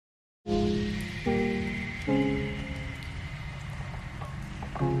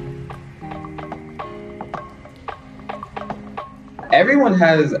Everyone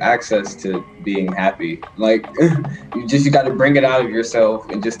has access to being happy. Like you got to bring it out of yourself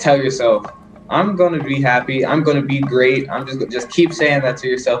and just tell yourself, I'm going to be happy. I'm going to be great. I'm just keep saying that to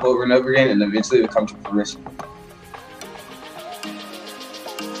yourself over and over again, and eventually it'll come to fruition.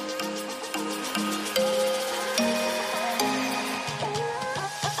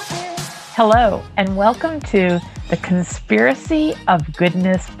 Hello, and welcome to the Conspiracy of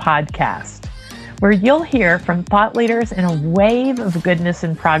Goodness podcast, where you'll hear from thought leaders in a wave of goodness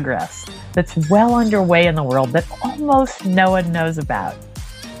and progress that's well underway in the world that almost no one knows about.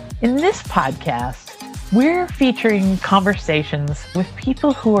 In this podcast, we're featuring conversations with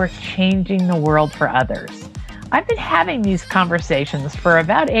people who are changing the world for others. I've been having these conversations for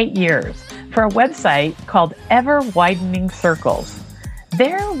about 8 years for a website called Ever Widening Circles.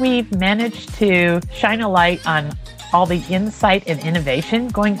 There, we've managed to shine a light on all the insight and innovation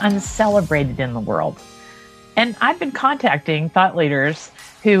going uncelebrated in the world. And I've been contacting thought leaders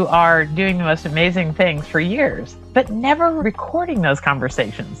who are doing the most amazing things for years, but never recording those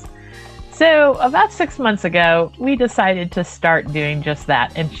conversations. So about 6 months ago, we decided to start doing just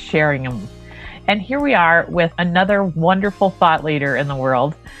that and sharing them. And here we are with another wonderful thought leader in the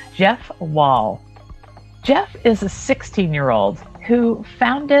world, Jeff Wall. Jeff is a 16-year-old who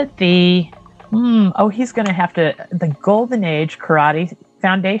founded the Golden Age Karate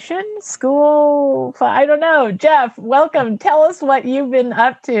Foundation School. I don't know. Jeff, welcome. Tell us what you've been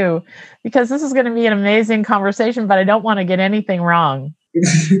up to, because this is going to be an amazing conversation, but I don't want to get anything wrong.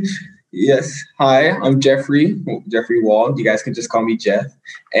 Yes. Hi, I'm Jeffrey Wall. You guys can just call me Jeff.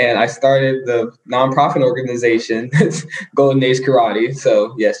 And I started the nonprofit organization, Golden Age Karate.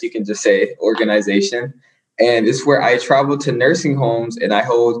 So yes, you can just say organization. And it's where I travel to nursing homes and I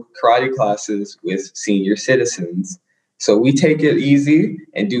hold karate classes with senior citizens. So we take it easy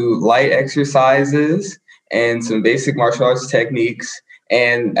and do light exercises and some basic martial arts techniques.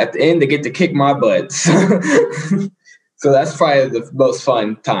 And at the end, they get to kick my butt. So that's probably the most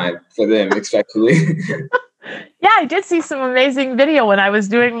fun time for them, especially. Yeah, I did see some amazing video when I was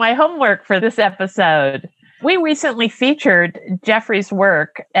doing my homework for this episode. We recently featured Jeffrey's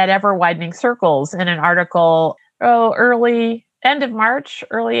work at Ever Widening Circles in an article, end of March,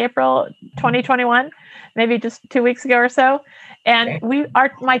 early April 2021, maybe just 2 weeks ago or so. And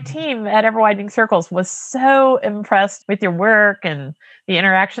my team at Ever Widening Circles was so impressed with your work and the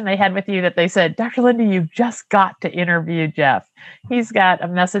interaction they had with you that they said, Dr. Linda, you've just got to interview Jeff. He's got a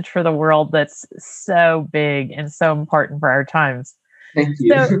message for the world that's so big and so important for our times. Thank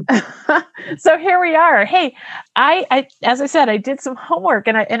you. So here we are. Hey, I as I said, I did some homework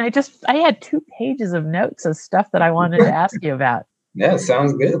and I had 2 pages of notes of stuff that I wanted to ask you about. Yeah,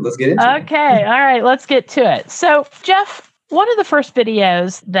 sounds good. Let's get into it. Okay. All right. Let's get to it. So, Jeff, one of the first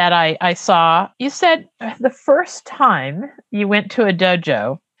videos that I saw, you said the first time you went to a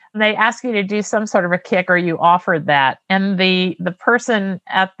dojo, they asked you to do some sort of a kick, or you offered that, and the person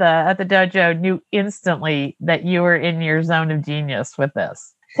at the dojo knew instantly that you were in your zone of genius with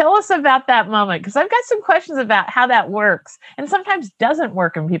this. Tell us about that moment, because I've got some questions about how that works and sometimes doesn't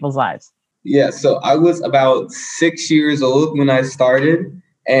work in people's lives. Yeah, so I was about 6 years old when I started,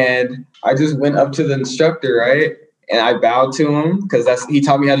 and I just went up to the instructor, right? And I bowed to him because he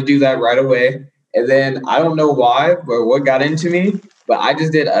taught me how to do that right away. And then I don't know why or what got into me, but I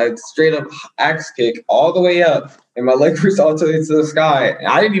just did a straight up axe kick all the way up, and my leg was all the way to the sky. And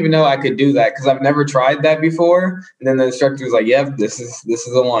I didn't even know I could do that because I've never tried that before. And then the instructor was like, "Yep, this is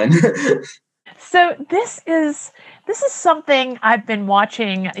the one." So this is something I've been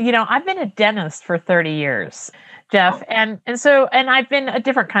watching. You know, I've been a dentist for 30 years, Jeff. And I've been a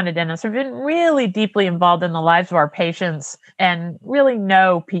different kind of dentist. I've been really deeply involved in the lives of our patients and really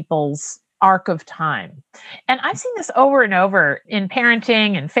know people's arc of time. And I've seen this over and over in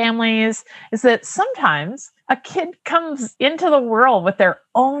parenting and families, is that sometimes a kid comes into the world with their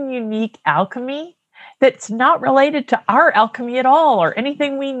own unique alchemy that's not related to our alchemy at all, or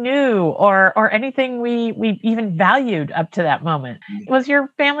anything we knew, or anything we even valued up to that moment. Was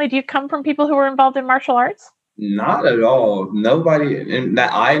your family, do you come from people who were involved in martial arts? Not at all. Nobody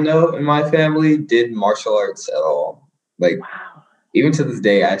that I know in my family did martial arts at all. Like, wow. Even to this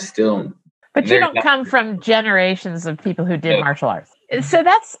day, I still. But you don't come from generations of people who did martial arts. So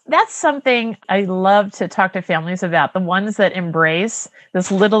that's something I love to talk to families about. The ones that embrace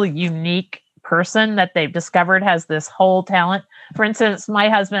this little unique person that they've discovered has this whole talent. For instance, my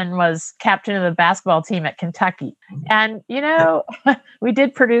husband was captain of the basketball team at Kentucky. And, you know, we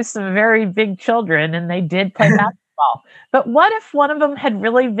did produce some very big children and they did play basketball. But what if one of them had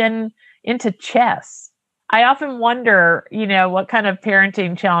really been into chess? I often wonder, what kind of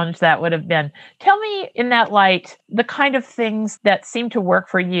parenting challenge that would have been. Tell me in that light, the kind of things that seem to work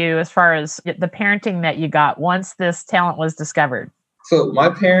for you as far as the parenting that you got once this talent was discovered. So my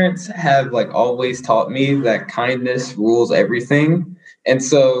parents have like always taught me that kindness rules everything. And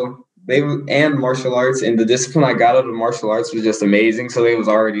so and martial arts, and the discipline I got out of martial arts was just amazing. So they was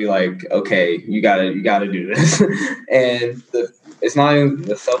already like, okay, you gotta do this. And it's not even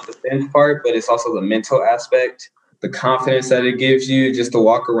the self-defense part, but it's also the mental aspect, the confidence that it gives you just to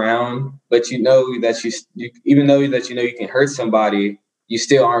walk around. But you know that you even though that you know you can hurt somebody, you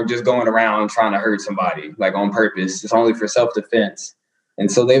still aren't just going around trying to hurt somebody like on purpose. It's only for self-defense. And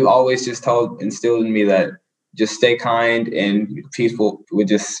so they've always just instilled in me that just stay kind and people would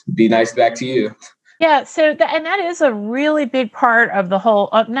just be nice back to you. Yeah, so that is a really big part of the whole,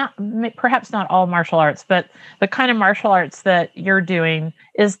 not perhaps not all martial arts, but the kind of martial arts that you're doing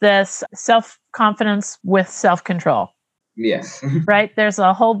is this self-confidence with self-control. Yes. Right? There's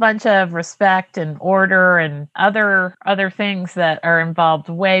a whole bunch of respect and order and other things that are involved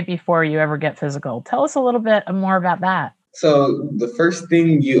way before you ever get physical. Tell us a little bit more about that. So the first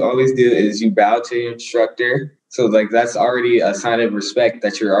thing you always do is you bow to your instructor. So like that's already a sign of respect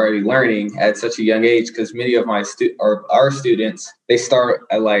that you're already learning at such a young age. Because many of our students, they start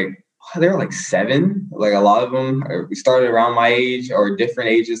at they're like 7. Like a lot of them, we started around my age or different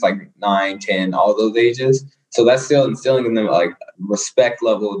ages, like 9, 10, all those ages. So that's still instilling in them like respect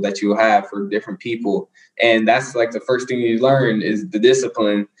level that you have for different people. And that's like the first thing you learn is the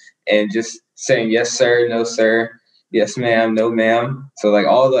discipline and just saying yes, sir, no, sir. Yes, ma'am, no, ma'am. So like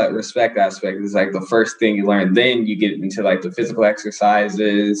all that respect aspect is like the first thing you learn. Then you get into like the physical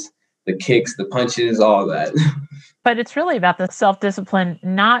exercises, the kicks, the punches, all that. But it's really about the self-discipline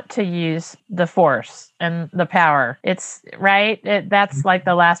not to use the force and the power. It's right. That's like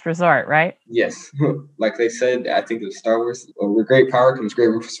the last resort, right? Yes. Like they said, I think of Star Wars, with great power comes great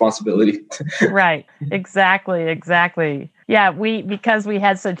responsibility. Right. Exactly. Yeah, because we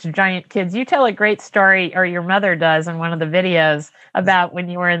had such giant kids. You tell a great story, or your mother does in one of the videos, about when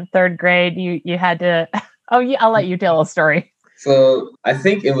you were in 3rd grade, you had to, I'll let you tell a story. So I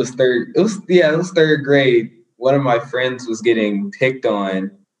think it was 3rd grade. One of my friends was getting picked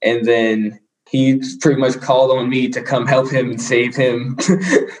on, and then he pretty much called on me to come help him and save him.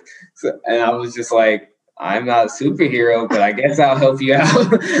 And I was just like, I'm not a superhero, but I guess I'll help you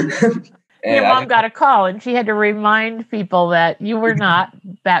out. And your mom got a call, and she had to remind people that you were not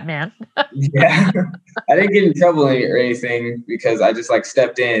Batman. Yeah, I didn't get in trouble or anything because I just like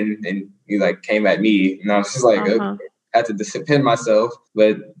stepped in and he like came at me, and I was just like, okay. I had to discipline myself,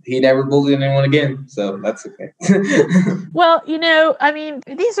 but he never bullied anyone again, so that's okay. Well, I mean,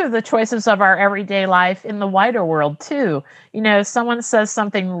 these are the choices of our everyday life in the wider world too. Someone says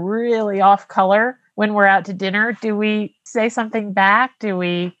something really off color when we're out to dinner. Do we say something back? Do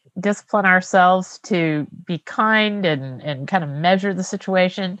we discipline ourselves to be kind and kind of measure the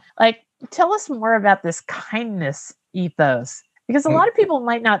situation? Like, tell us more about this kindness ethos, because a lot of people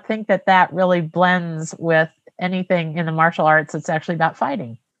might not think that really blends with anything in the martial arts that's actually about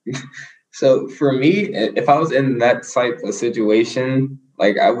fighting. So for me, if I was in that type of situation,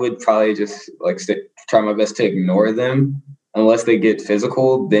 like I would probably just like try my best to ignore them. Unless they get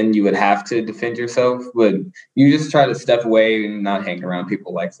physical, then you would have to defend yourself. But you just try to step away and not hang around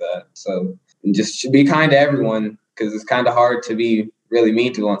people like that. So just be kind to everyone, because it's kind of hard to be really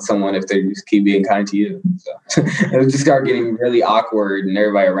mean to someone if they just keep being kind to you. So it'll just start getting really awkward, and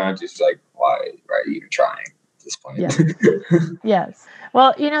everybody around you is like, why are you trying at this point? Yeah. Yes.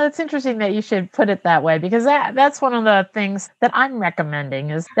 Well, it's interesting that you should put it that way, because that's one of the things that I'm recommending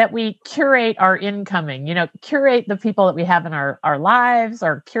is that we curate our incoming, curate the people that we have in our lives,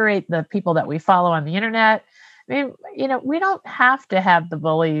 or curate the people that we follow on the internet. I mean, we don't have to have the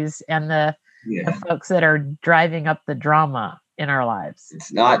bullies and the folks that are driving up the drama in our lives.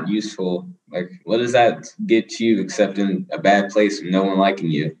 It's not useful. Like, what does that get you except in a bad place and no one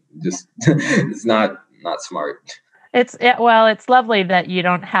liking you? Just, it's not smart. It's lovely that you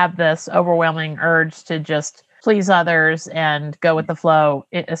don't have this overwhelming urge to just please others and go with the flow,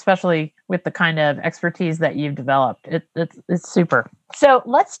 especially with the kind of expertise that you've developed. It's super. So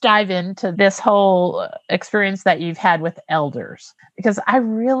let's dive into this whole experience that you've had with elders, because I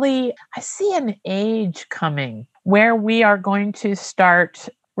see an age coming where we are going to start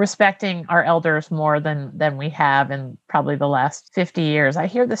respecting our elders more than we have in probably the last 50 years. I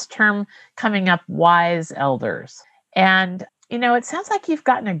hear this term coming up, wise elders. And, it sounds like you've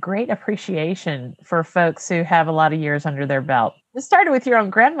gotten a great appreciation for folks who have a lot of years under their belt. It started with your own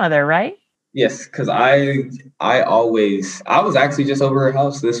grandmother, right? Yes, because I was actually just over her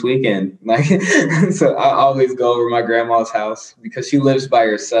house this weekend. Like, so I always go over my grandma's house because she lives by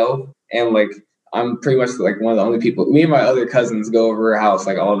herself, and like I'm pretty much like one of the only people. Me and my other cousins go over her house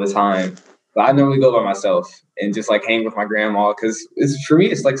like all the time. But I normally go by myself and just like hang with my grandma because it's for me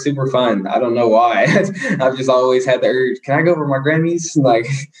it's like super fun. I don't know why. I've just always had the urge. Can I go over my Grammy's? Like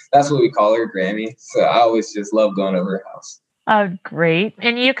that's what we call her, Grammy. So I always just love going over her house. Oh, great.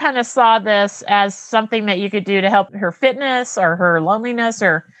 And you kind of saw this as something that you could do to help her fitness or her loneliness,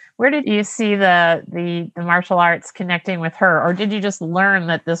 or where did you see the martial arts connecting with her? Or did you just learn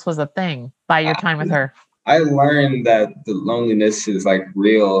that this was a thing by your time with her? I learned that the loneliness is like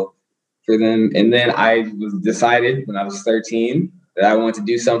real for them. And then I was decided when I was 13 that I wanted to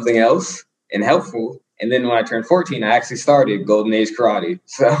do something else and helpful. And then when I turned 14, I actually started Golden Age Karate.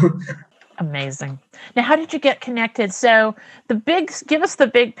 So Amazing. Now, how did you get connected? So give us the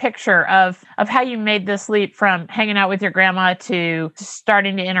big picture of how you made this leap from hanging out with your grandma to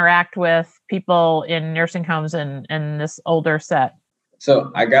starting to interact with people in nursing homes and this older set.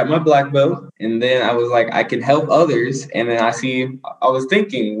 So I got my black belt, and then I was like, I can help others. And then I was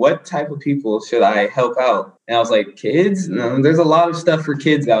thinking, what type of people should I help out? And I was like, kids? No, there's a lot of stuff for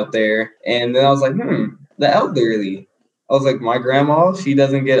kids out there. And then I was like, the elderly. I was like, my grandma, she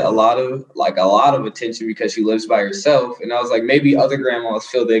doesn't get a lot of attention because she lives by herself. And I was like, maybe other grandmas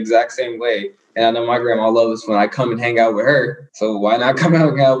feel the exact same way. And I know my grandma loves when I come and hang out with her. So why not come out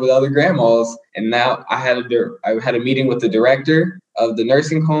and hang out with other grandmas? And now I had a meeting with the director of the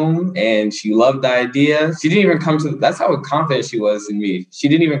nursing home, and she loved the idea. She didn't even that's how confident she was in me. She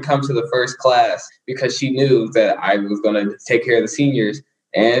didn't even come to the first class because she knew that I was going to take care of the seniors.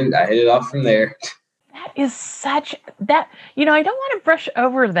 And I hit it off from there. That is I don't want to brush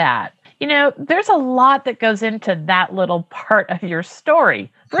over that. There's a lot that goes into that little part of your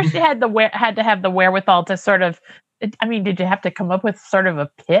story. First, you had to have the wherewithal to sort of, did you have to come up with sort of a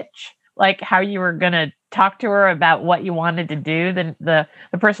pitch, like how you were going to talk to her about what you wanted to do? The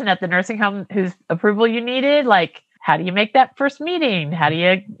person at the nursing home whose approval you needed, like, how do you make that first meeting? How do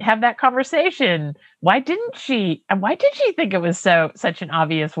you have that conversation? Why did she think it was such an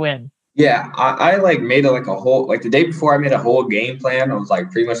obvious win? Yeah, I like made a whole, like the day before I made a whole game plan. I was like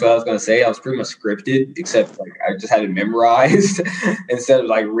pretty much what I was going to say. I was pretty much scripted, except like I just had it memorized instead of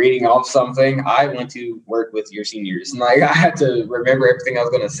like reading off something. I went to work with your seniors, and like I had to remember everything I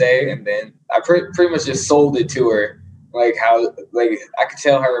was going to say. And then I pretty much just sold it to her, like how, like I could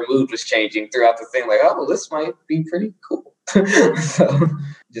tell her mood was changing throughout the thing. Like, oh, this might be pretty cool. So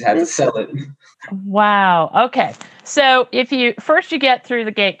just had to sell it. Wow. Okay. So if you get through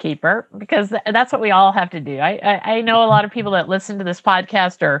the gatekeeper, because that's what we all have to do. I know a lot of people that listen to this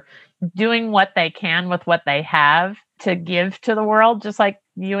podcast are doing what they can with what they have to give to the world, just like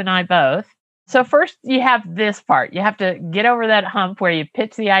you and I both. So first you have this part. You have to get over that hump where you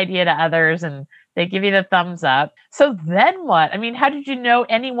pitch the idea to others and they give you the thumbs up. So then what? How did you know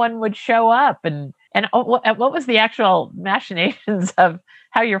anyone would show up? And what was the actual machinations of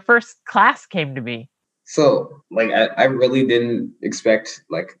how your first class came to be? So like I really didn't expect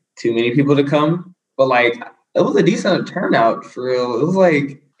like too many people to come, but like it was a decent turnout for real. It was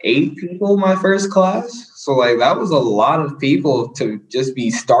like 8 people my first class. So like that was a lot of people to just be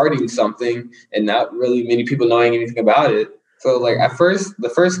starting something and not really many people knowing anything about it. So like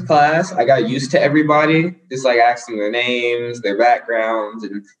the first class, I got used to everybody, just like asking their names, their backgrounds,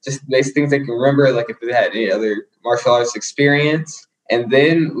 and just basic things they can remember, like if they had any other martial arts experience. And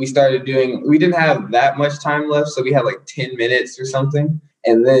then we didn't have that much time left, so we had like 10 minutes or something.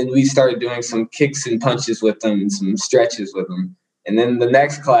 And then we started doing some kicks and punches with them and some stretches with them. And then the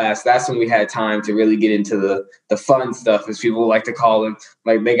next class, that's when we had time to really get into the fun stuff, as people like to call it.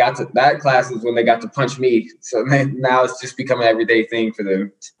 Like that class is when they got to punch me. So now it's just become an everyday thing for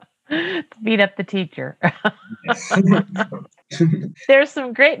them. Beat up the teacher. There's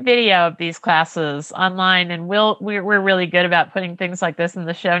some great video of these classes online, and we're really good about putting things like this in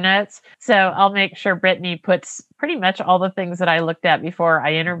the show notes. So I'll make sure Brittany puts pretty much all the things that I looked at before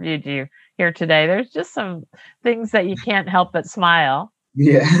I interviewed you here today. There's just some things that you can't help but smile.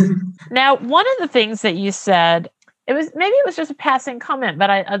 Yeah. Now, one of the things that you said, it was just a passing comment, but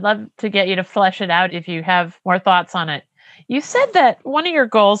I'd love to get you to flesh it out if you have more thoughts on it. You said that one of your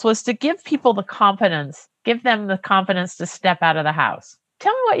goals was to give them the confidence to step out of the house.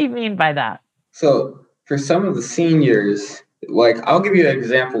 Tell me what you mean by that. So for some of the seniors, like I'll give you an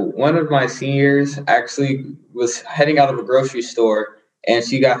example. One of my seniors actually was heading out of a grocery store and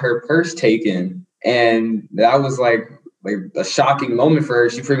she got her purse taken. And that was like a shocking moment for her.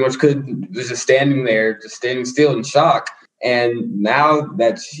 She pretty much was just standing there, just standing still in shock. And now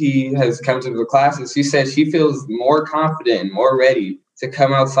that she has come to the classes, she said she feels more confident and more ready to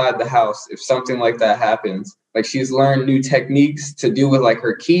come outside the house if something like that happens. Like she's learned new techniques to do with like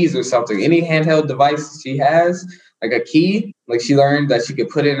her keys or something. Any handheld device she has, like a key, like she learned that she could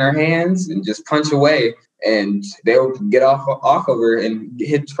put it in her hands and just punch away and they'll get off of her and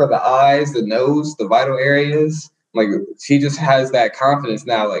hit for the eyes, the nose, the vital areas. Like she just has that confidence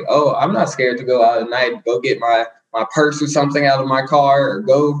now, like, oh, I'm not scared to go out at night, go get my purse or something out of my car or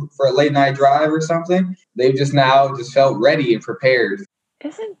go for a late night drive or something. They've just now just felt ready and prepared.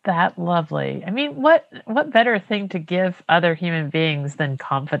 Isn't that lovely? I mean, what better thing to give other human beings than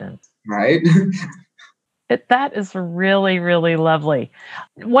confidence? Right? That is really, really lovely.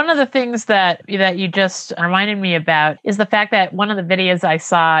 One of the things that you just reminded me about is the fact that one of the videos I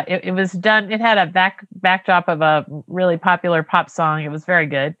saw, it was done, it had a backdrop of a really popular pop song. It was very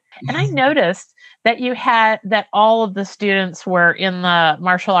good. And I noticed that that all of the students were in the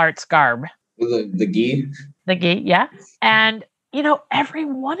martial arts garb. The gi? The gi, yeah. And, every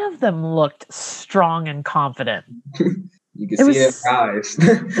one of them looked strong and confident. You can see it in their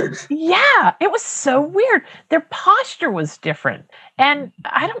eyes. Yeah, it was so weird. Their posture was different. And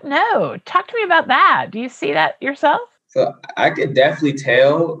I don't know. Talk to me about that. Do you see that yourself? So I could definitely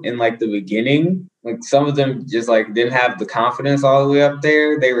tell in like the beginning, like some of them just like didn't have the confidence all the way up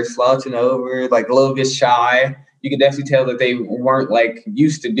there. They were slouching over, like a little bit shy. You could definitely tell that they weren't like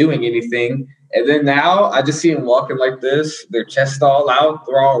used to doing anything. And then now I just see them walking like this, their chest all out,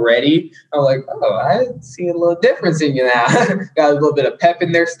 they're all ready. I'm like, oh, I see a little difference in you now. Got a little bit of pep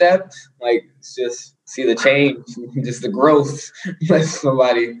in their step. Like, just see the change, just the growth. Like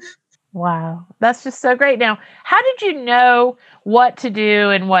somebody. Wow, that's just so great. Now, how did you know what to do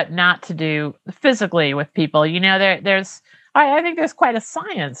and what not to do physically with people? I think there's quite a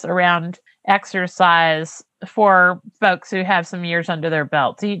science around exercise for folks who have some years under their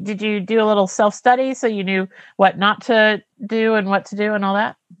belt. Did you do a little self-study so you knew what not to do and what to do and all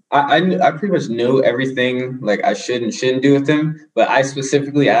that? I pretty much knew everything like I should and shouldn't do with them, but I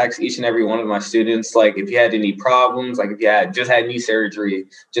specifically asked each and every one of my students, like if you had any problems, like if you had just had knee surgery,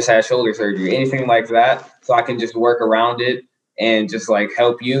 just had shoulder surgery, anything like that, so I can just work around it and just like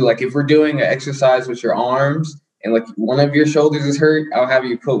help you. Like if we're doing an exercise with your arms and like one of your shoulders is hurt, I'll have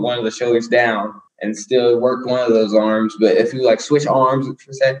you put one of the shoulders down and still work one of those arms. But if you like switch arms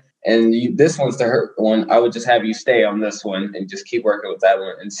per se, and this one's the hurt one, I would just have you stay on this one and just keep working with that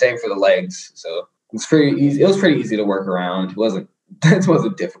one. And same for the legs. So it's pretty easy. It was pretty easy to work around. It wasn't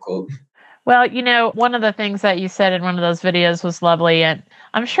difficult. Well, one of the things that you said in one of those videos was lovely. And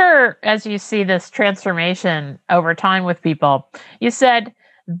I'm sure as you see this transformation over time with people, you said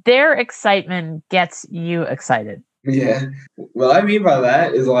their excitement gets you excited. Yeah. What I mean by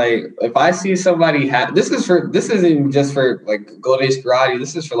that is like if I see somebody this isn't just for like Golden Age Karate,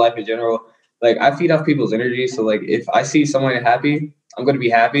 this is for life in general. Like I feed off people's energy. So like if I see someone happy, I'm gonna be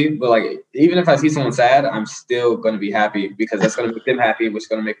happy. But like even if I see someone sad, I'm still gonna be happy because that's gonna make them happy, which is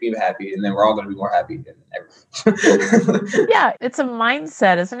gonna make me happy, and then we're all gonna be more happy than ever. Yeah, it's a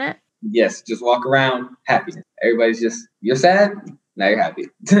mindset, isn't it? Yes, just walk around happy. Everybody's just you're sad. Now you're happy.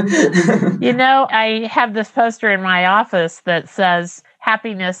 I have this poster in my office that says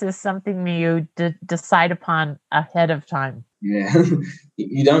happiness is something you decide upon ahead of time. Yeah.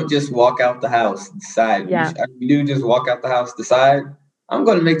 You don't just walk out the house, decide. Yeah. You do just walk out the house, decide, I'm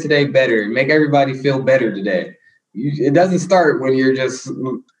going to make today better, make everybody feel better today. It doesn't start when you're just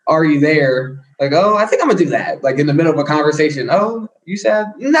already there. Like, oh, I think I'm going to do that. Like in the middle of a conversation. Oh, you sad?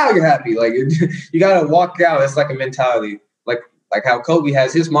 Now you're happy. Like you got to walk out. It's like a mentality. Like how Kobe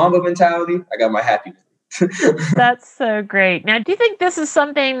has his Mamba mentality, I got my happiness. That's so great. Now, do you think this is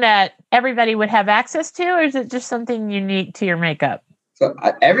something that everybody would have access to, or is it just something unique to your makeup? So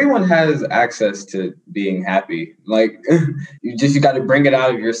everyone has access to being happy. Like you got to bring it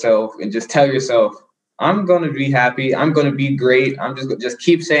out of yourself and just tell yourself, I'm going to be happy. I'm going to be great. I'm just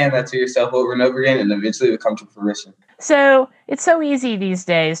keep saying that to yourself over and over again, and eventually it will come to fruition. So it's so easy these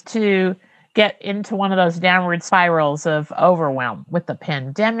days to get into one of those downward spirals of overwhelm with the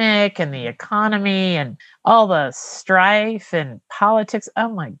pandemic and the economy and all the strife and politics. Oh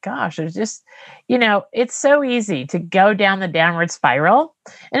my gosh, it's just, it's so easy to go down the downward spiral.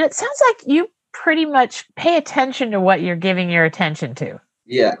 And it sounds like you pretty much pay attention to what you're giving your attention to.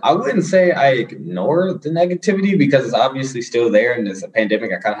 Yeah, I wouldn't say I ignore the negativity because it's obviously still there and there's a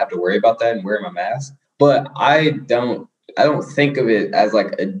pandemic. I kind of have to worry about that and wear my mask. But I don't think of it as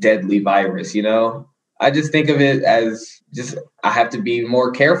like a deadly virus, I just think of it as just I have to be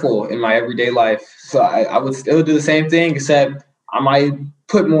more careful in my everyday life. So I would still do the same thing, except I might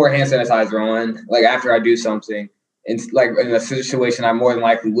put more hand sanitizer on, like after I do something. like in a situation I more than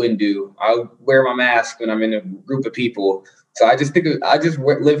likely wouldn't do. I'll wear my mask when I'm in a group of people. So I just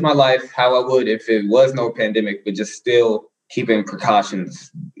live my life how I would if it was no pandemic, but just still keeping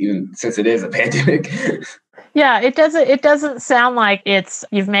precautions, even since it is a pandemic. Yeah, it doesn't sound like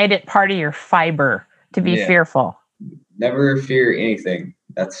you've made it part of your fiber to be fearful. Never fear anything.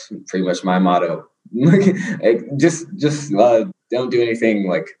 That's pretty much my motto. just don't do anything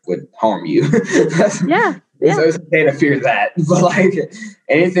like would harm you. It's okay to fear that, but like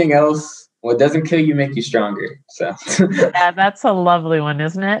anything else, what doesn't kill you make you stronger. So yeah, that's a lovely one,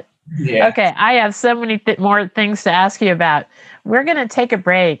 isn't it? Yeah. Okay, I have so many more things to ask you about. We're going to take a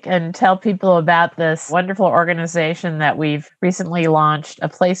break and tell people about this wonderful organization that we've recently launched, a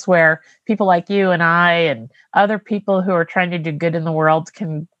place where people like you and I and other people who are trying to do good in the world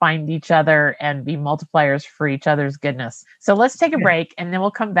can find each other and be multipliers for each other's goodness. So let's take a break, and then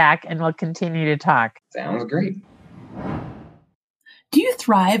we'll come back and we'll continue to talk. Sounds great. Do you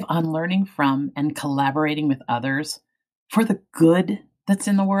thrive on learning from and collaborating with others for the good that's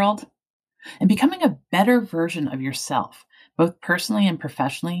in the world and becoming a better version of yourself, both personally and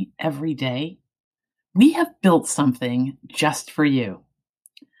professionally, every day? We have built something just for you.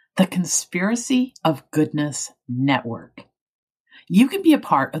 The Conspiracy of Goodness Network. You can be a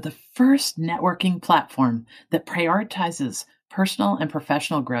part of the first networking platform that prioritizes personal and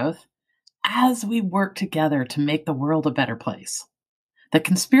professional growth as we work together to make the world a better place. The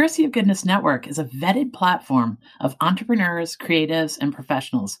Conspiracy of Goodness Network is a vetted platform of entrepreneurs, creatives, and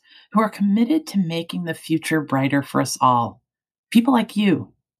professionals who are committed to making the future brighter for us all. People like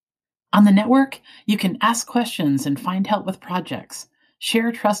you. On the network, you can ask questions and find help with projects,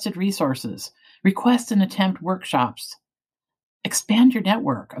 share trusted resources, request and attempt workshops, expand your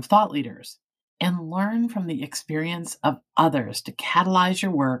network of thought leaders, and learn from the experience of others to catalyze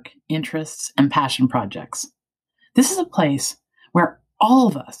your work, interests, and passion projects. This is a place where all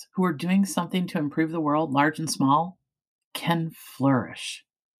of us who are doing something to improve the world, large and small, can flourish.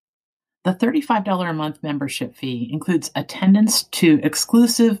 The $35 a month membership fee includes attendance to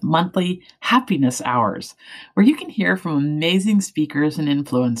exclusive monthly happiness hours, where you can hear from amazing speakers and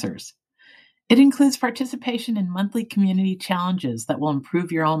influencers. It includes participation in monthly community challenges that will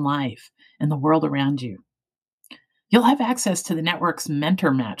improve your own life and the world around you. You'll have access to the network's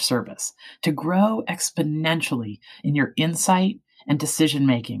Mentor Match service to grow exponentially in your insight and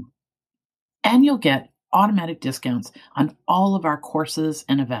decision-making. And you'll get automatic discounts on all of our courses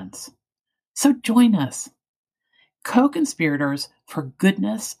and events. So join us, co-conspirators for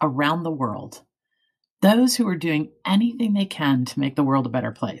goodness around the world. Those who are doing anything they can to make the world a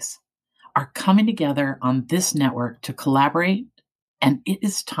better place are coming together on this network to collaborate, and it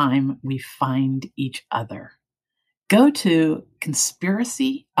is time we find each other. Go to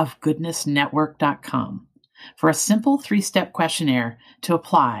conspiracyofgoodnessnetwork.com for a simple 3-step questionnaire to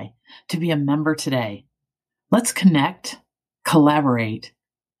apply to be a member today. Let's connect, collaborate,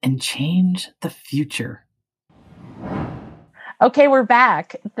 and change the future. Okay, we're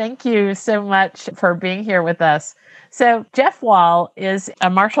back. Thank you so much for being here with us. So Jeff Wall is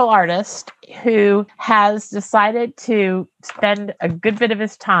a martial artist who has decided to spend a good bit of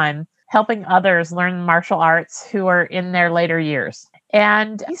his time helping others learn martial arts who are in their later years.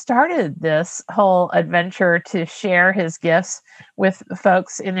 And he started this whole adventure to share his gifts with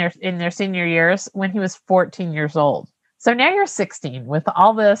folks in their senior years when he was 14 years old. So now you're 16 with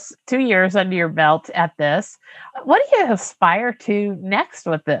all this 2 years under your belt at this. What do you aspire to next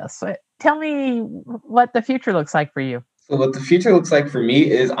with this? Tell me what the future looks like for you. So what the future looks like for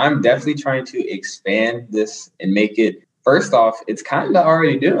me is I'm definitely trying to expand this and make it, first off, it's kind of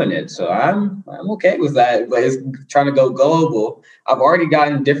already doing it. So I'm okay with that, but it's trying to go global. I've already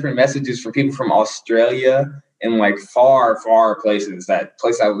gotten different messages from people from Australia and like far, far places I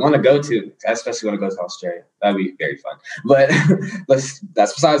want to go to. I especially want to go to Australia. That'd be very fun. But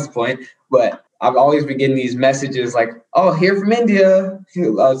that's besides the point. But I've always been getting these messages like, oh, here from India,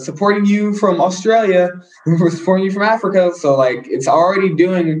 supporting you from Australia, we're supporting you from Africa. So like it's already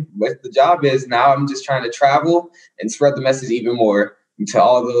doing what the job is. Now I'm just trying to travel and spread the message even more to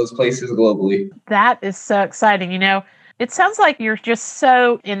all those places globally. That is so exciting. You know, it sounds like you're just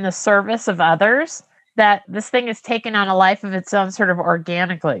so in the service of others that this thing is taken on a life of its own sort of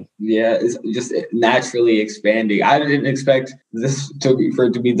organically. Yeah, it's just naturally expanding. I didn't expect this to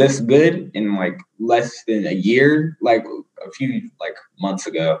be this good in like less than a year, like a few like months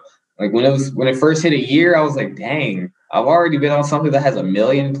ago. Like when it first hit a year, I was like, dang, I've already been on something that has 1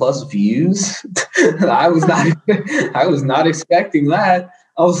 million+ views. I was not expecting that.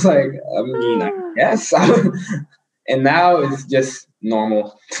 I was like, I mean, I guess. And now it's just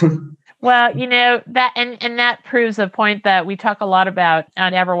normal. Well, that and that proves a point that we talk a lot about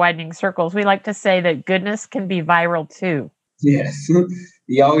on Ever Widening Circles. We like to say that goodness can be viral too. Yes.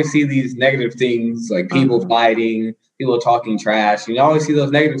 You always see these negative things like people fighting, people talking trash. You always see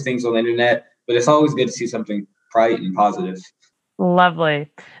those negative things on the internet, but it's always good to see something bright and positive. Lovely.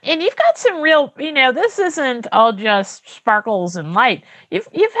 And you've got some real, this isn't all just sparkles and light.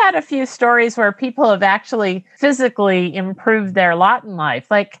 You've had a few stories where people have actually physically improved their lot in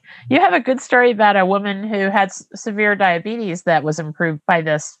life. Like you have a good story about a woman who had severe diabetes that was improved by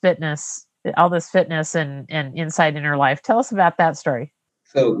this fitness, all this fitness and insight in her life. Tell us about that story.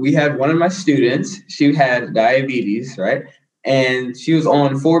 So we had one of my students, she had diabetes, right? And she was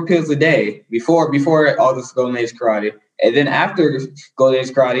on 4 pills a day before all this Golden Age Karate. And then after Golden Age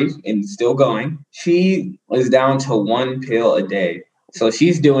Karate and still going, she was down to 1 pill a day. So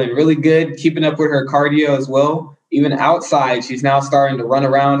she's doing really good, keeping up with her cardio as well. Even outside, she's now starting to run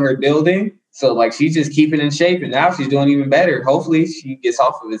around her building. So like she's just keeping in shape, and now she's doing even better. Hopefully she gets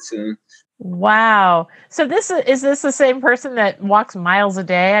off of it soon. Wow. So is this the same person that walks miles a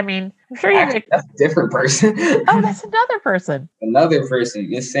day? I mean, I'm sure Actually, that's a different person. Oh, that's another person. Another person,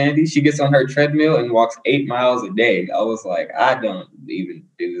 Miss Sandy. She gets on her treadmill and walks 8 miles a day. I was like, I don't even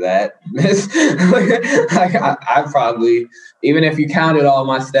do that, Miss. I probably, even if you counted all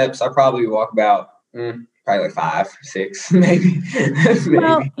my steps, I probably walk about probably like 5, 6, maybe.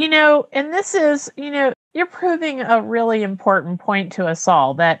 Well, and this is, you're proving a really important point to us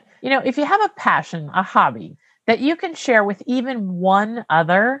all that, if you have a passion, a hobby that you can share with even one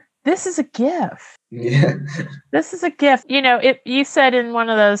other, this is a gift. Yeah. This is a gift. You said in one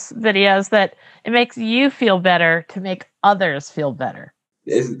of those videos that it makes you feel better to make others feel better.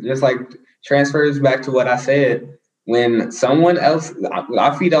 It's just like transfers back to what I said. When someone else,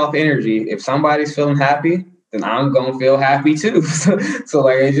 I feed off energy. If somebody's feeling happy, then I'm going to feel happy too. So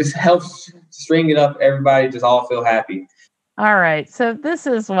like it just helps string it up. Everybody just all feel happy. All right. So this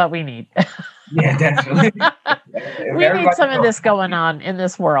is what we need. Yeah, definitely. We need some of this going on in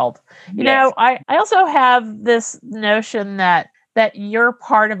this world. I also have this notion that you're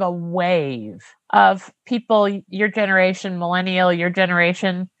part of a wave of people, your generation, millennial, your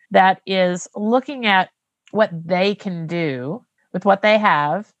generation, that is looking at what they can do with what they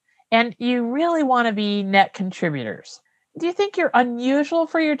have. And you really want to be net contributors. Do you think you're unusual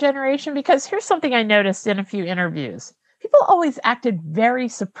for your generation? Because here's something I noticed in a few interviews. People always acted very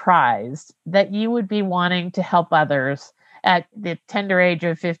surprised that you would be wanting to help others at the tender age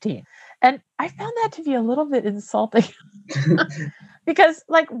of 15. And I found that to be a little bit insulting. Because,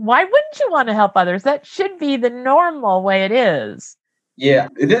 why wouldn't you want to help others? That should be the normal way it is. Yeah,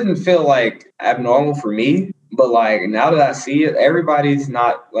 it doesn't feel like abnormal for me. But, now that I see it, everybody's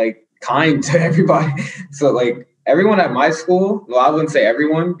not, kind to everybody. So, everyone at my school, well, I wouldn't say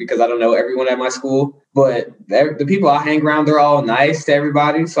everyone because I don't know everyone at my school, but the people I hang around, they're all nice to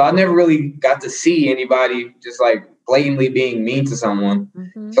everybody. So I never really got to see anybody just blatantly being mean to someone.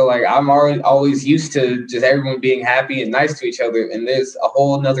 Mm-hmm. So I'm always used to just everyone being happy and nice to each other. And there's a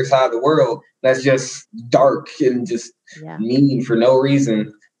whole nother side of the world that's just dark and just mean for no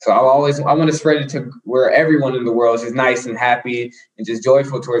reason. So I want to spread it to where everyone in the world is just nice and happy and just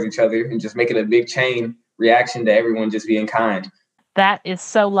joyful towards each other and just make it a big chain reaction to everyone just being kind. That is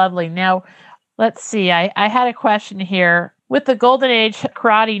so lovely. Now, let's see. I had a question here. With the Golden Age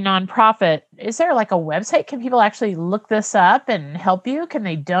Karate nonprofit, is there a website? Can people actually look this up and help you? Can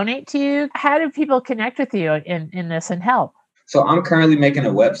they donate to you? How do people connect with you in this and help? So I'm currently making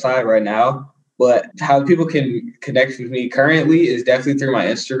a website right now, but how people can connect with me currently is definitely through my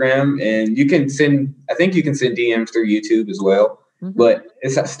Instagram. And I think you can send DMs through YouTube as well. Mm-hmm. But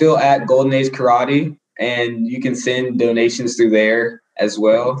it's still at Golden Age Karate. And you can send donations through there as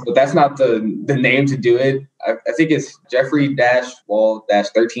well. But that's not the name to do it. I think it's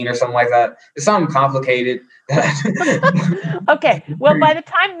Jeffrey-Wall-13 or something like that. It's something complicated. Okay. Well, by the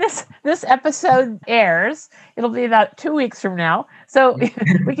time this episode airs, it'll be about 2 weeks from now. So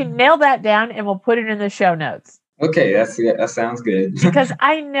we can nail that down and we'll put it in the show notes. Okay, that sounds good. Because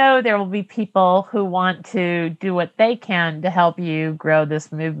I know there will be people who want to do what they can to help you grow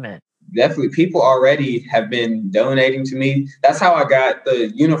this movement. Definitely. People already have been donating to me. That's how I got the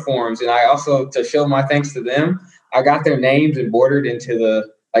uniforms. And I also, to show my thanks to them, I got their names embroidered into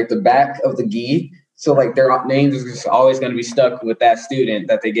the back of the gi. So their names is just always going to be stuck with that student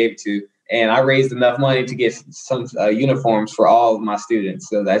that they gave it to. And I raised enough money to get some uniforms for all of my students.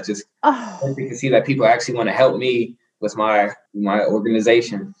 So that's just you can see that people actually want to help me with my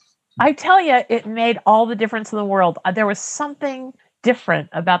organization. I tell you, it made all the difference in the world. There was something different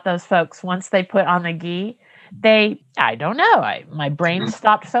about those folks once they put on the gi I don't know, my brain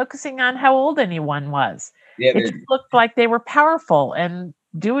stopped focusing on how old anyone was. Yeah, It just looked like they were powerful and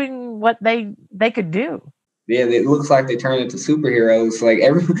doing what they could do. yeah, it looks like they turned into superheroes. Like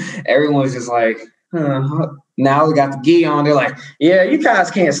everyone's just like, now we got the gi on. They're like, yeah, you guys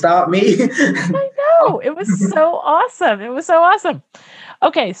can't stop me. I know. It was so awesome. It was so awesome.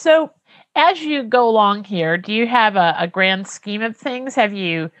 Okay, so as you go along here, do you have a grand scheme of things? Have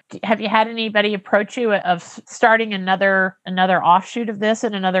you had anybody approach you of starting another offshoot of this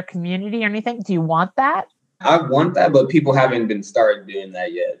in another community or anything? Do you want that? I want that, but people haven't been started doing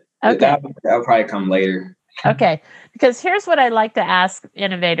that yet. Okay. That'll probably come later. Okay, because here's what I like to ask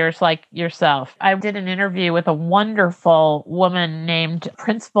innovators like yourself. I did an interview with a wonderful woman named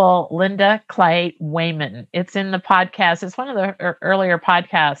Principal Linda Clay Wayman. It's in the podcast. It's one of the earlier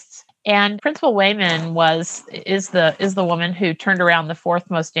podcasts. And Principal Wayman is the woman who turned around the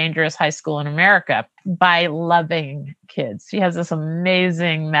fourth most dangerous high school in America by loving kids. She has this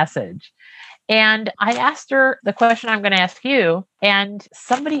amazing message. And I asked her the question I'm going to ask you, and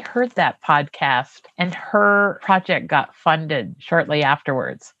somebody heard that podcast and her project got funded shortly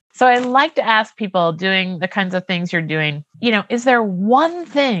afterwards. So I like to ask people doing the kinds of things you're doing, is there one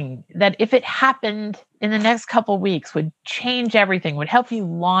thing that if it happened in the next couple of weeks would change everything, would help you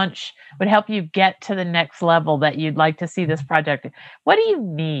launch, would help you get to the next level that you'd like to see this project? What do you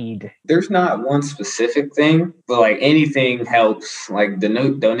need? There's not one specific thing, but like anything helps. Like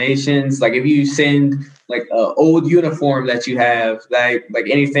the donations, like if you send like an old uniform that you have, like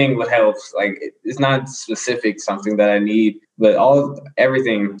anything would help. Like it's not specific something that I need, but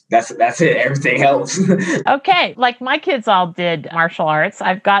everything. That's it. Everything helps. Okay, like my kids all did martial arts.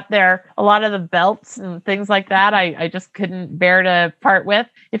 I've got a lot of the belts and things like that. I just couldn't bear to part with.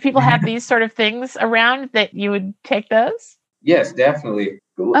 If people have these sort of things around, that you would take those? Yes, definitely.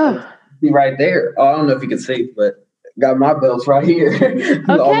 Oh. Be right there. Oh, I don't know if you can see, but got my belts right here.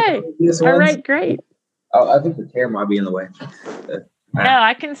 Okay. All right, great. Oh, I think the chair might be in the way. No,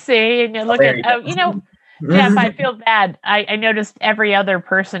 I can see. And you look at, Jeff, I feel bad. I noticed every other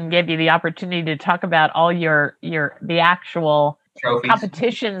person gave you the opportunity to talk about all the actual trophies,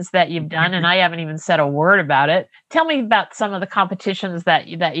 competitions that you've done, and I haven't even said a word about it. Tell me about some of the competitions that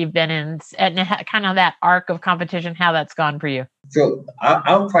you've been in, and kind of that arc of competition, how that's gone for you. So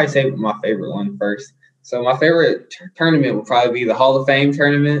I'll probably say my favorite one first. So my favorite tournament would probably be the Hall of Fame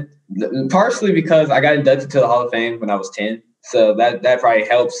tournament, partially because I got inducted to the Hall of Fame when I was 10. So that probably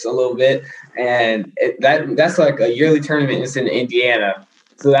helps a little bit. And that's like a yearly tournament. It's in Indiana.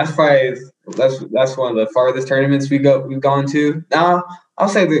 So that's probably that's one of the farthest tournaments we've gone to. Now I'll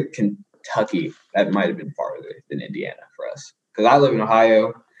say that Kentucky, that might have been farther than Indiana for us, because I live in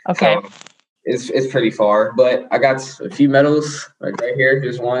Ohio. Okay. So it's pretty far, but I got a few medals right here.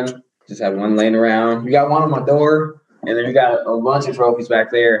 Here's one. Just have one laying around. We got one on my door, and then we got a bunch of trophies back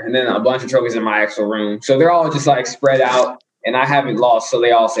there, and then a bunch of trophies in my actual room. So they're all just like spread out, and I haven't lost, so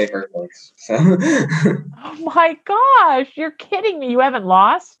they all say first place. So. Oh my gosh, you're kidding me! You haven't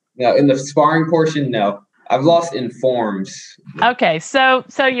lost? No, in the sparring portion, no. I've lost in forms. Okay, so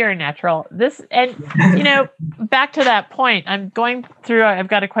you're a natural. This, and back to that point, I'm going through. I've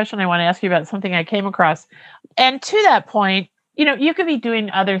got a question I want to ask you about something I came across, and to that point, you could be doing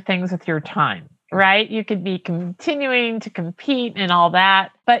other things with your time, right? You could be continuing to compete and all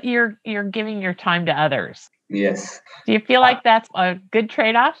that, but you're giving your time to others. Yes. Do you feel like that's a good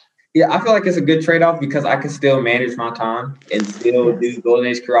trade-off? Yeah, I feel like it's a good trade-off because I can still manage my time and still do Golden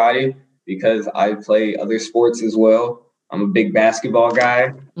Age Karate because I play other sports as well. I'm a big basketball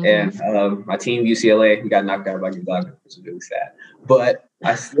guy, and my team UCLA, we got knocked out by Gonzaga, which is really sad. But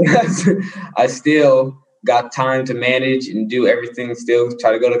I still got time to manage and do everything, still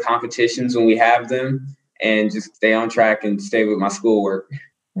try to go to competitions when we have them, and just stay on track and stay with my schoolwork.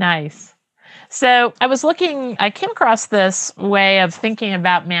 Nice. So I came across this way of thinking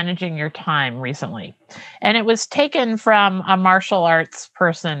about managing your time recently, and it was taken from a martial arts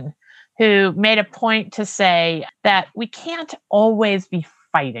person who made a point to say that we can't always be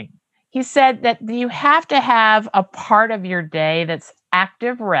fighting. He said that you have to have a part of your day that's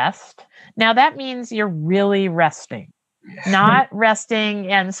active rest. Now that means you're really resting, not resting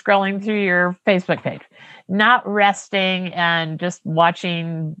and scrolling through your Facebook page, not resting and just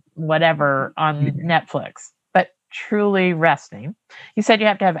watching whatever on Netflix, but truly resting. He said you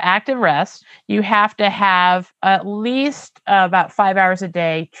have to have active rest. You have to have at least about 5 hours a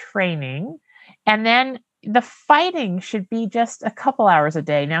day training. And then the fighting should be just a couple hours a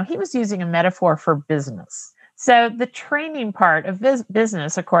day. Now, he was using a metaphor for business. So the training part of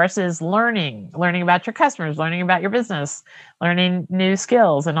business, of course, is learning about your customers, learning about your business, learning new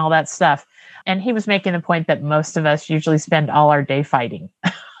skills and all that stuff. And he was making the point that most of us usually spend all our day fighting.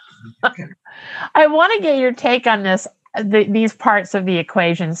 I want to get your take on this, these parts of the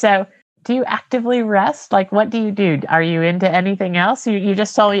equation. So do you actively rest? Like, what do you do? Are you into anything else? You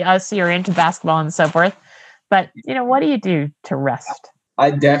just told us you're into basketball and so forth. But, what do you do to rest? I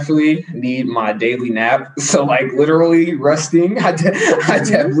definitely need my daily nap. So, like, literally resting, I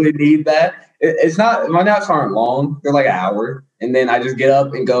definitely need that. It's not, my naps aren't long. They're like an hour. And then I just get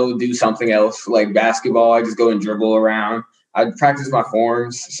up and go do something else, like basketball. I just go and dribble around. I practice my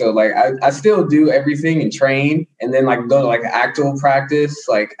forms. So, like, I still do everything and train. And then, like, go to, like, actual practice,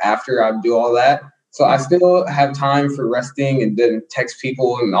 like, after I do all that. So I still have time for resting and then text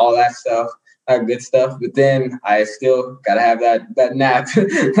people and all that stuff. Good stuff, but then I still gotta have that nap.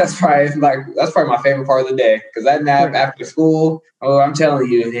 That's probably my favorite part of the day, because that nap after school, I'm telling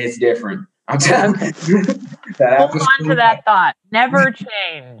you, it's different. I'm telling you. Hold on to that thought. Never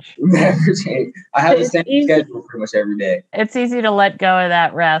change. Never change. I have the same schedule pretty much every day. It's easy to let go of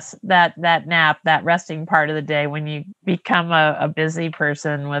that rest, that nap, that resting part of the day when you become a busy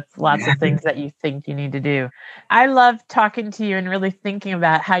person with lots of things that you think you need to do. I love talking to you and really thinking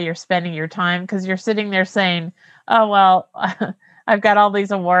about how you're spending your time, because you're sitting there saying, oh, well, I've got all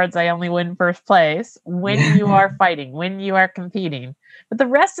these awards. I only win first place when you are fighting, when you are competing. But the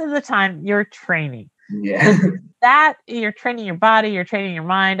rest of the time, you're training. Yeah. That you're training your body, you're training your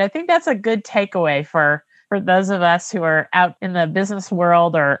mind. I think that's a good takeaway for those of us who are out in the business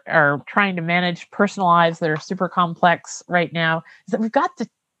world or are trying to manage personal lives that are super complex right now, is that we've got to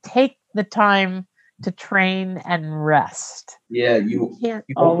take the time to train and rest. Yeah, you can't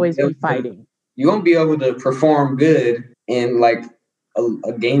always be fighting. You won't be able to perform good in like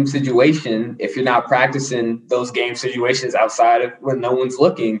a game situation if you're not practicing those game situations outside of when no one's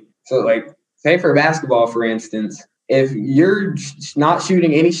looking. So, like, say for basketball, for instance, if you're not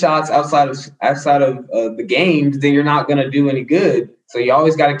shooting any shots outside of the games, then you're not going to do any good. So you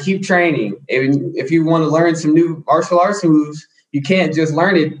always got to keep training. If you want to learn some new martial arts moves, you can't just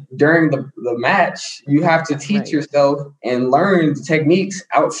learn it during the match. You have to teach yourself and learn the techniques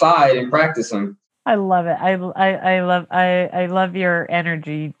outside and practice them. I love it. I love your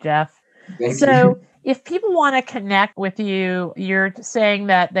energy, Jeff. Thank you. If people want to connect with you, you're saying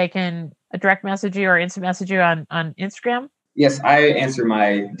that they can direct message you or instant message you on Instagram? Yes, I answer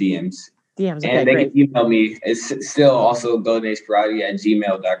my DMs. DMs, okay, and they can email me. It's still also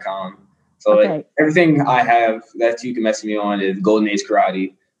goldenagekarate@gmail.com. So everything I have that you can message me on is Golden Age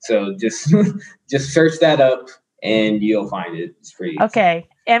Karate. So just search that up and you'll find it. It's free. Okay.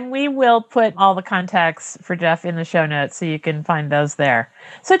 And we will put all the contacts for Jeff in the show notes so you can find those there.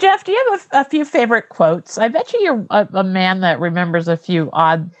 So, Jeff, do you have a few favorite quotes? I bet you're a man that remembers a few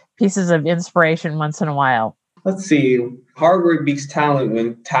odd pieces of inspiration once in a while. Let's see. Hard work beats talent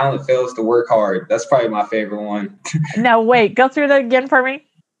when talent fails to work hard. That's probably my favorite one. No, wait. Go through that again for me.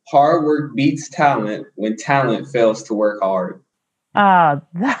 Hard work beats talent when talent fails to work hard. I'm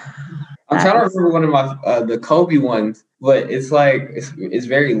trying to remember one of my the Kobe ones, but it's like it's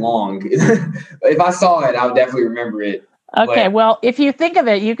very long. If I saw it, I would definitely remember it. Okay, well, if you think of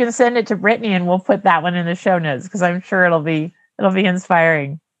it, you can send it to Brittany, and we'll put that one in the show notes because I'm sure it'll be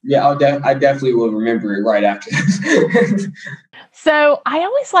inspiring. Yeah, I definitely will remember it right after this. So I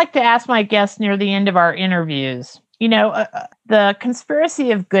always like to ask my guests near the end of our interviews. The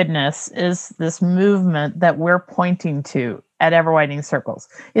conspiracy of goodness is this movement that we're pointing to at Ever Widening Circles.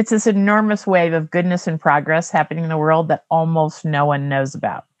 It's this enormous wave of goodness and progress happening in the world that almost no one knows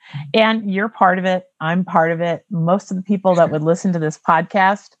about. And you're part of it. I'm part of it. Most of the people that would listen to this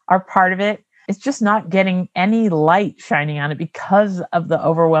podcast are part of it. It's just not getting any light shining on it because of the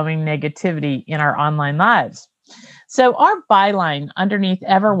overwhelming negativity in our online lives. So our byline underneath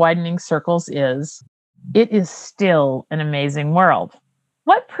Ever Widening Circles is, it is still an amazing world.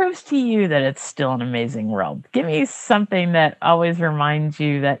 What proves to you that it's still an amazing world? Give me something that always reminds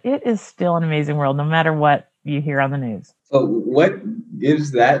you that it is still an amazing world, no matter what you hear on the news. So what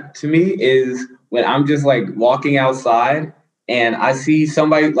gives that to me is when I'm just like walking outside and I see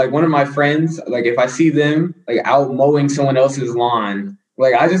somebody, like one of my friends, like if I see them like out mowing someone else's lawn,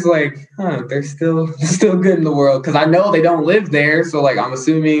 like I just like, they're still good in the world, because I know they don't live there. So like I'm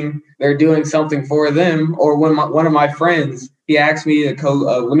assuming they're doing something for them. Or when one of my friends, he asked me to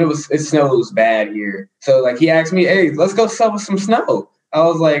go when it snows bad here. So like he asked me, hey, let's go shovel some snow. I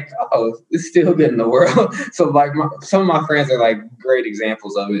was like, oh, it's still good in the world. So like some of my friends are like great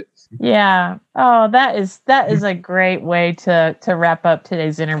examples of it. Yeah. Oh, that is a great way to wrap up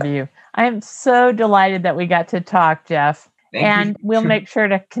today's interview. I am so delighted that we got to talk, Jeff. Thank you. We'll make sure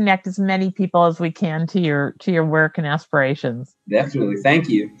to connect as many people as we can to your work and aspirations. Definitely. Thank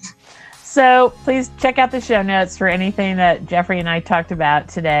you. So please check out the show notes for anything that Jeffrey and I talked about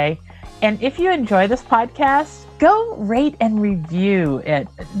today. And if you enjoy this podcast, go rate and review it.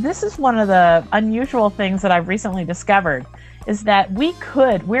 This is one of the unusual things that I've recently discovered is that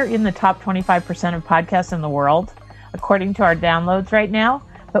we're in the top 25% of podcasts in the world, according to our downloads right now.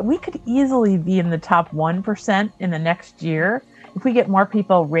 But we could easily be in the top 1% in the next year if we get more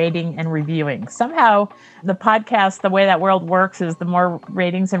people rating and reviewing. Somehow, the podcast, the way that world works is the more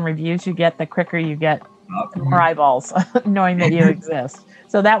ratings and reviews you get, the quicker you get more eyeballs knowing that you exist.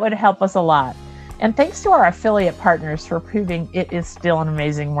 So that would help us a lot. And thanks to our affiliate partners for proving it is still an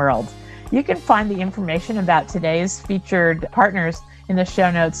amazing world. You can find the information about today's featured partners in the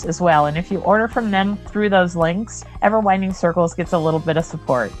show notes as well. And if you order from them through those links, Ever Winding Circles gets a little bit of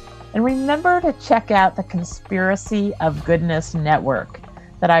support. And remember to check out the Conspiracy of Goodness Network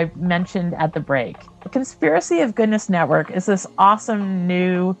that I mentioned at the break. The Conspiracy of Goodness Network is this awesome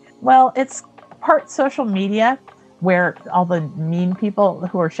new, it's part social media where all the mean people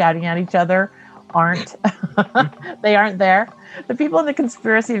who are shouting at each other aren't there. The people in the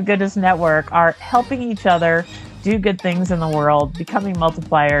Conspiracy of Goodness Network are helping each other do good things in the world, becoming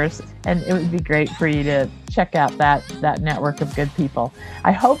multipliers, and it would be great for you to check out that network of good people.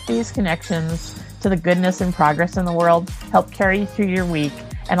 I hope these connections to the goodness and progress in the world help carry you through your week,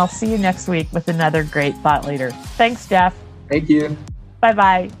 and I'll see you next week with another great thought leader. Thanks, Jeff. Thank you.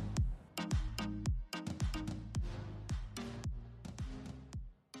 Bye-bye.